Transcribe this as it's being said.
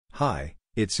Hi,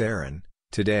 it's Aaron.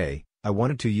 Today, I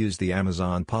wanted to use the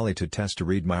Amazon Poly to test to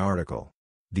read my article.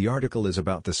 The article is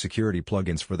about the security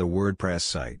plugins for the WordPress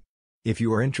site. If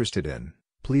you are interested in,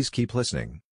 please keep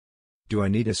listening. Do I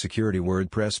need a security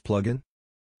WordPress plugin?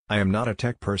 I am not a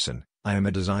tech person, I am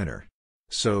a designer.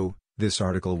 So, this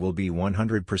article will be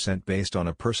 100% based on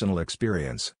a personal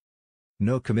experience.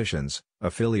 No commissions,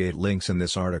 affiliate links in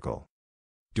this article.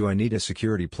 Do I need a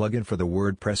security plugin for the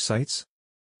WordPress sites?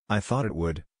 I thought it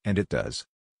would, and it does.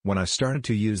 When I started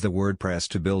to use the WordPress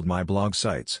to build my blog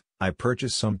sites, I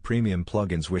purchased some premium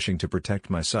plugins wishing to protect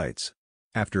my sites.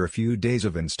 After a few days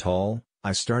of install,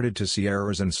 I started to see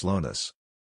errors and slowness.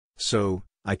 So,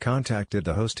 I contacted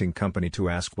the hosting company to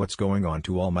ask what's going on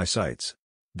to all my sites.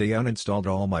 They uninstalled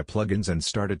all my plugins and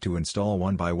started to install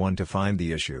one by one to find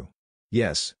the issue.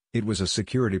 Yes, it was a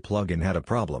security plugin had a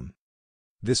problem.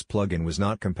 This plugin was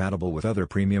not compatible with other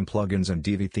premium plugins and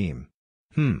Divi theme.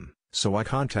 So I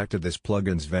contacted this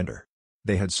plugin's vendor.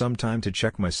 They had some time to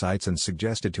check my sites and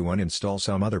suggested to uninstall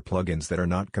some other plugins that are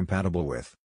not compatible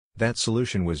with. That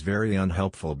solution was very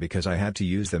unhelpful because I had to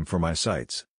use them for my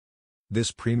sites.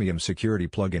 This premium security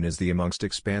plugin is the amongst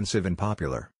expansive and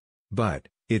popular. But,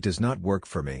 it does not work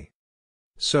for me.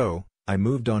 So, I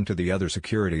moved on to the other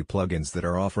security plugins that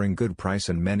are offering good price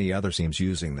and many other themes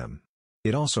using them.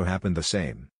 It also happened the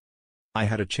same. I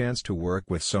had a chance to work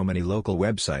with so many local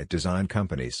website design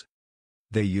companies.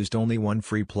 They used only one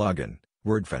free plugin,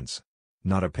 WordFence.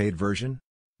 Not a paid version?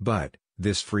 But,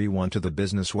 this free one to the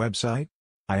business website?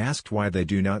 I asked why they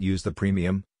do not use the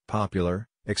premium, popular,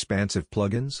 expansive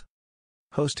plugins.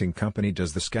 Hosting company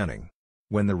does the scanning.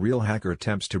 When the real hacker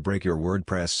attempts to break your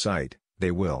WordPress site,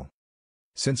 they will.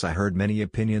 Since I heard many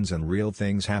opinions and real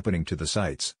things happening to the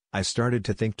sites, I started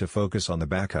to think to focus on the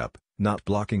backup, not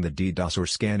blocking the DDoS or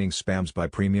scanning spams by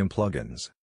premium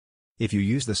plugins. If you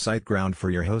use the SiteGround for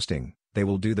your hosting, they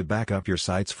will do the backup your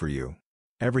sites for you.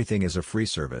 Everything is a free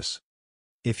service.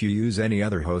 If you use any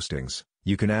other hostings,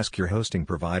 you can ask your hosting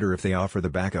provider if they offer the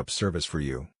backup service for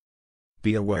you.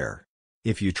 Be aware.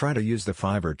 If you try to use the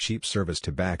Fiverr cheap service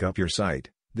to back up your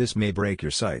site, this may break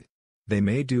your site. They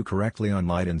may do correctly on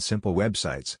light and simple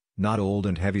websites, not old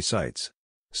and heavy sites.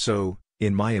 So,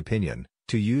 in my opinion,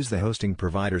 to use the hosting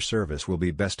provider service will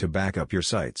be best to back up your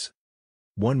sites.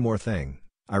 One more thing.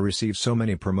 I receive so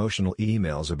many promotional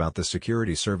emails about the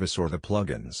security service or the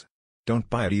plugins. Don't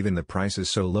buy it even the price is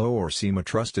so low or seem a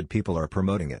trusted people are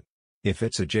promoting it. If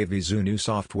it's a JVZoo new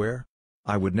software,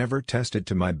 I would never test it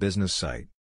to my business site.